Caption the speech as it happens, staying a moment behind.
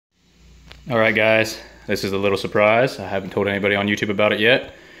All right, guys, this is a little surprise. I haven't told anybody on YouTube about it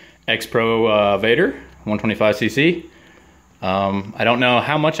yet. X-Pro Vader 125cc. I don't know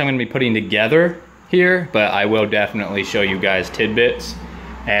how much I'm going to be putting together here, but I will definitely show you guys tidbits,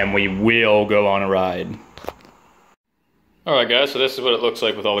 and we will go on a ride. All right, guys, so this is what it looks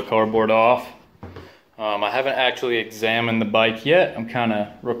like with all the cardboard off. I haven't actually examined the bike yet. I'm kind of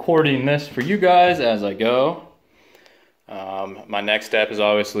recording this for you guys as I go. My next step is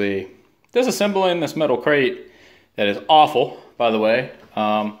obviously disassembling this metal crate that is awful, by the way.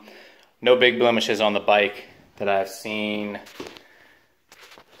 No big blemishes on the bike that I've seen.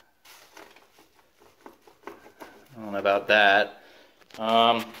 I don't know about that.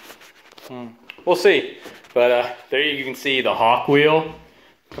 We'll see. But there you can see the Hawk wheel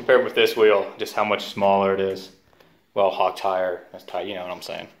compared with this wheel, just how much smaller it is. Well, Hawk tire, that's tire, you know what I'm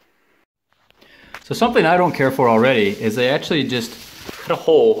saying. So something I don't care for already is they actually just cut a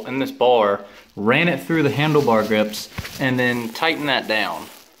hole in this bar, ran it through the handlebar grips, and then tighten that down.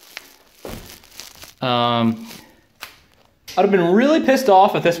 I'd have been really pissed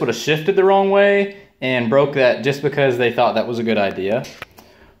off if this would have shifted the wrong way and broke that just because they thought that was a good idea.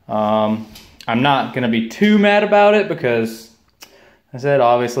 I'm not gonna be too mad about it because I said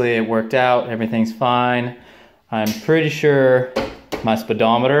obviously it worked out, everything's fine. I'm pretty sure my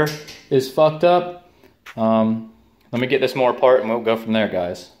speedometer is fucked up. Let me get this more apart and we'll go from there,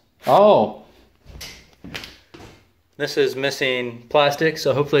 guys. Oh, this is missing plastic,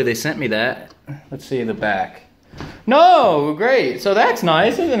 so hopefully they sent me that. Let's see the back. No, great, so that's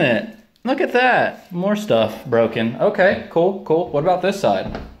nice, isn't it? Look at that, more stuff broken. Okay, cool, cool. What about this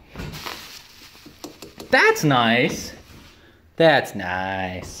side? That's nice. That's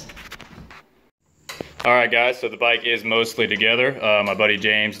nice. All right, guys, so the bike is mostly together. My buddy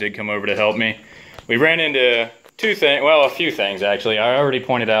James did come over to help me. We ran into a few things actually. I already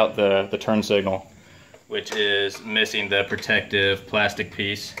pointed out the turn signal, which is missing the protective plastic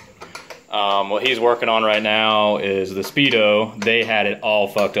piece. What he's working on right now is the Speedo. They had it all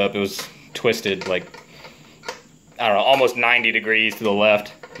fucked up. It was twisted like, I don't know, almost 90 degrees to the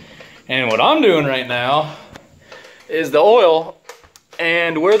left. And what I'm doing right now is the oil,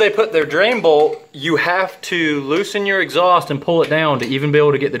 and where they put their drain bolt, you have to loosen your exhaust and pull it down to even be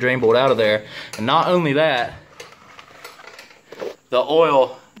able to get the drain bolt out of there. And not only that, the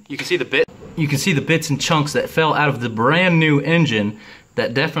oil, you can see the bits and chunks that fell out of the brand new engine.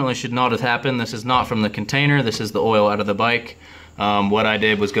 That definitely should not have happened. This is not from the container, this is the oil out of the bike. What I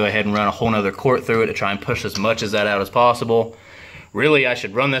did was go ahead and run a whole nother quart through it to try and push as much of that out as possible. Really, I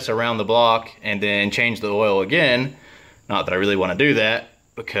should run this around the block and then change the oil again. Not that I really want to do that,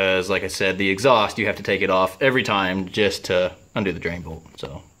 because like I said, the exhaust, you have to take it off every time just to undo the drain bolt.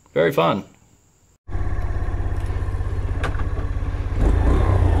 So, very fun.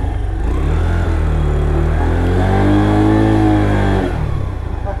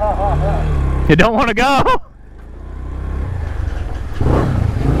 You don't want to go?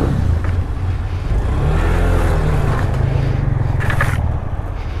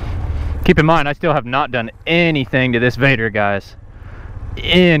 Keep in mind, I still have not done anything to this Vader, guys.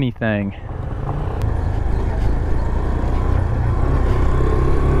 Anything.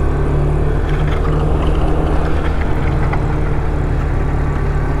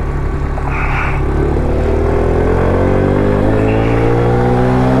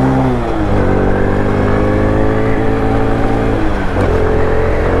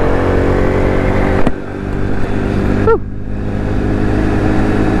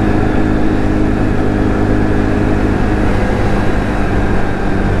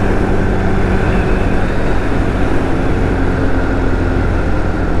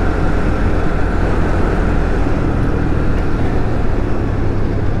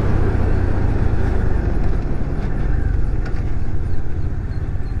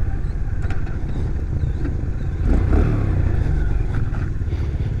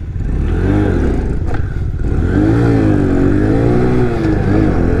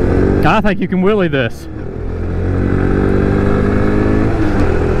 I think you can wheelie this.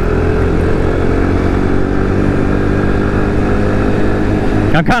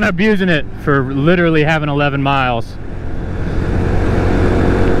 I'm kind of abusing it for literally having 11 miles.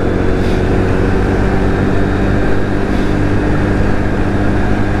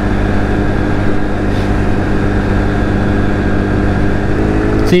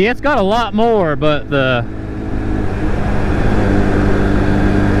 See, it's got a lot more, but the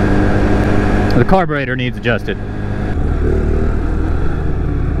carburetor needs adjusted.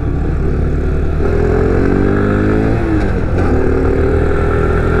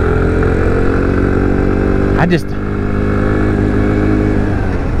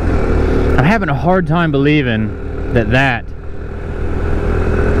 having a hard time believing that that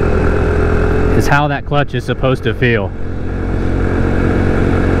is how that clutch is supposed to feel.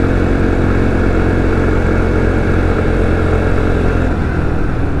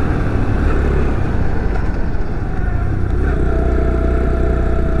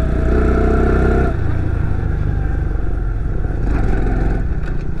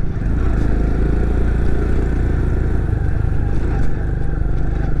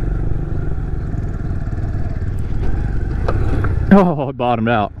 Oh, it bottomed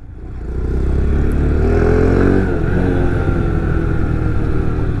out.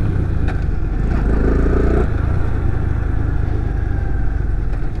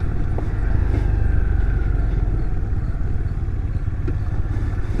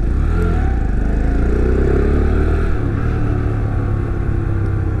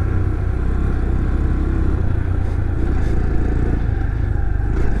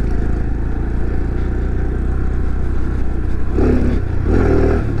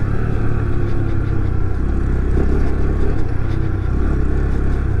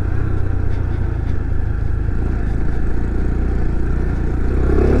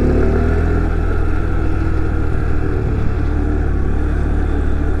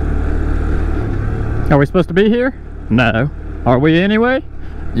 Are we supposed to be here? No. Are we anyway?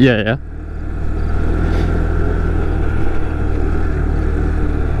 Yeah.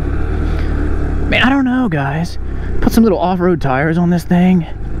 Man, I don't know, guys. Put some little off-road tires on this thing.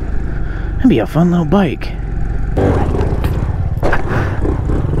 That'd be a fun little bike.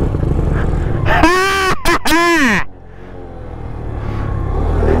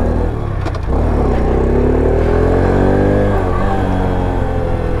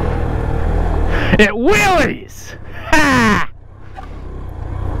 It wheelies! Ha!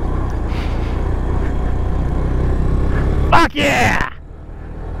 Fuck yeah!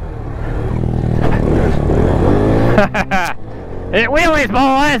 It wheelies,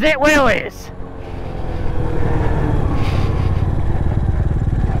 boys! It wheelies!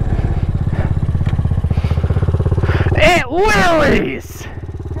 It wheelies!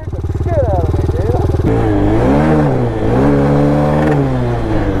 Get the shit out of me, dude.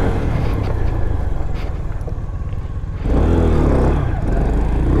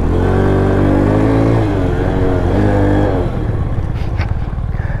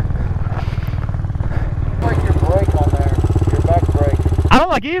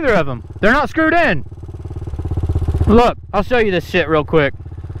 Like either of them. They're not screwed in. Look, I'll show you this shit real quick.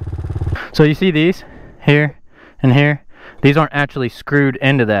 So you see these here and here? These aren't actually screwed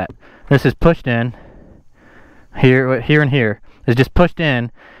into that. This is pushed in. Here and here. It's just pushed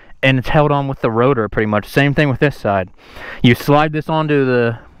in and it's held on with the rotor pretty much. Same thing with this side. You slide this onto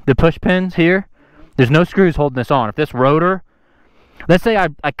the push pins here. There's no screws holding this on. If this rotor, let's say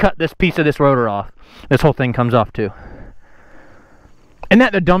I cut this piece of this rotor off, this whole thing comes off too. Isn't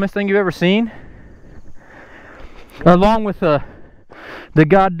that the dumbest thing you've ever seen? Along with the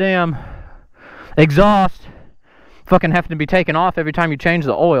goddamn exhaust fucking having to be taken off every time you change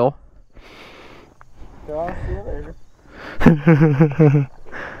the oil. I'll see you later. Can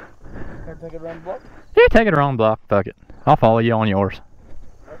I take it around the block? Yeah, take it around the block. Fuck it. I'll follow you on yours.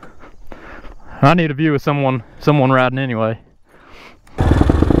 I need a view of someone riding anyway.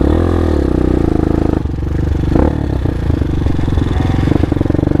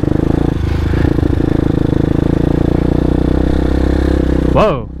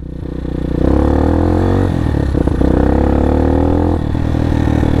 Whoa.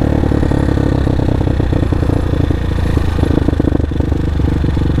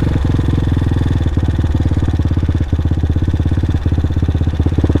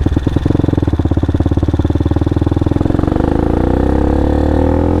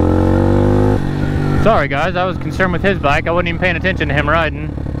 Sorry guys, I was concerned with his bike. I wasn't even paying attention to him riding.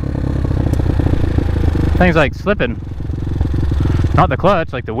 Things like slipping. Not the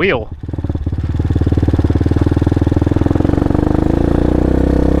clutch, like the wheel.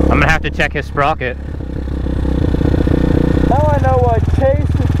 I'm gonna have to check his sprocket. Now I know why Chase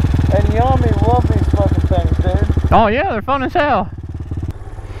and Yami love these fucking things, dude. Oh yeah, they're fun as hell.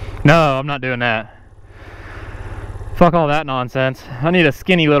 No, I'm not doing that. Fuck all that nonsense. I need a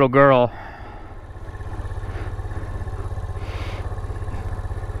skinny little girl.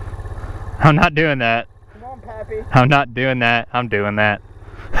 I'm not doing that. Come on, Pappy. I'm not doing that. I'm doing that.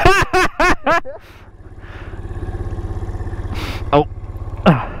 Oh.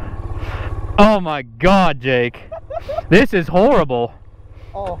 Oh my God, Jake. This is horrible.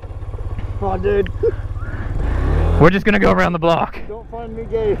 Oh, dude. We're just gonna go around the block. Don't find me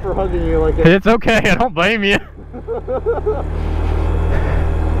gay for hugging you like that. It's okay. I don't blame you.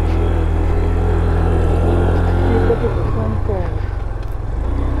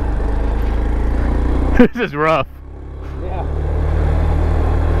 This is rough. Yeah.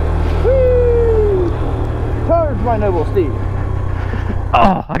 Woo! Charge, my noble steed.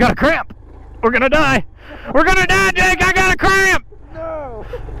 Oh, I got a cramp. We're gonna die. We're gonna die, Jake. I got a cramp. No.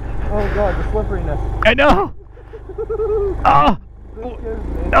 Oh God, the slipperiness. I know. Oh.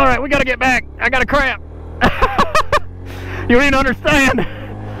 All right, we gotta get back. I got a cramp. You don't even understand.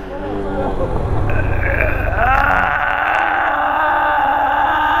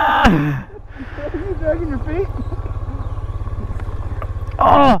 Are you dragging your feet?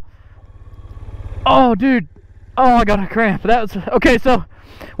 Oh. Oh, dude. Oh, I got a cramp. That was okay. So,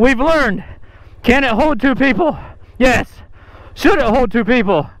 we've learned. Can it hold 2 people? Yes. Should it hold 2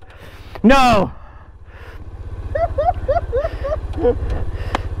 people? No.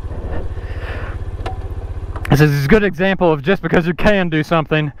 This is a good example of just because you can do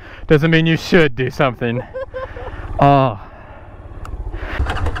something doesn't mean you should do something. Oh.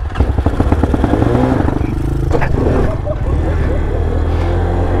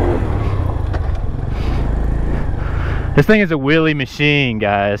 This thing is a wheelie machine,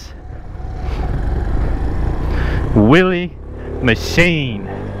 guys. Wheelie machine.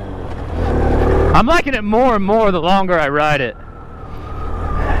 I'm liking it more and more the longer I ride it.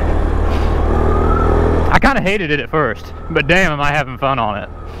 I kind of hated it at first, but damn, am I having fun on it.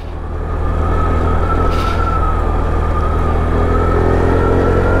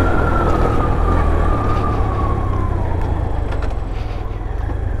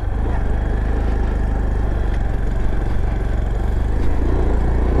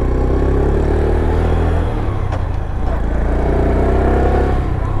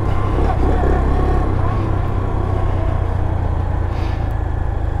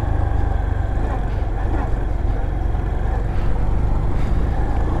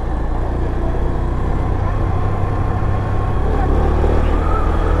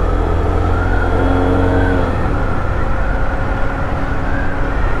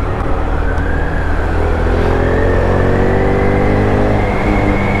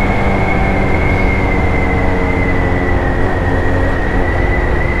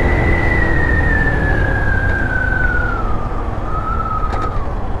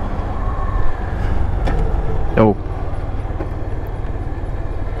 Oh.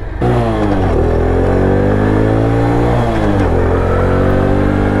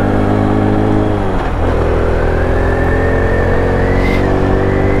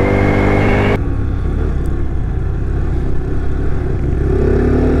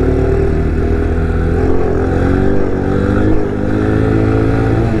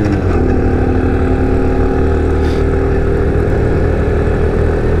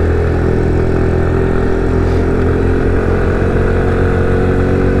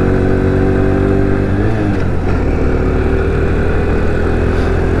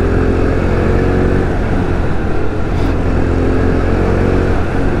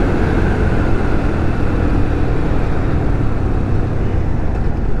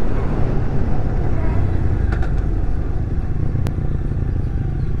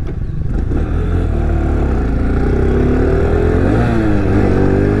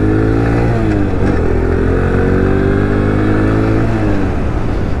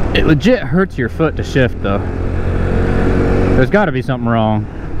 It legit hurts your foot to shift though. There's got to be something wrong.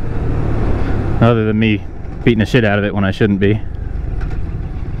 Other than me beating the shit out of it when I shouldn't be.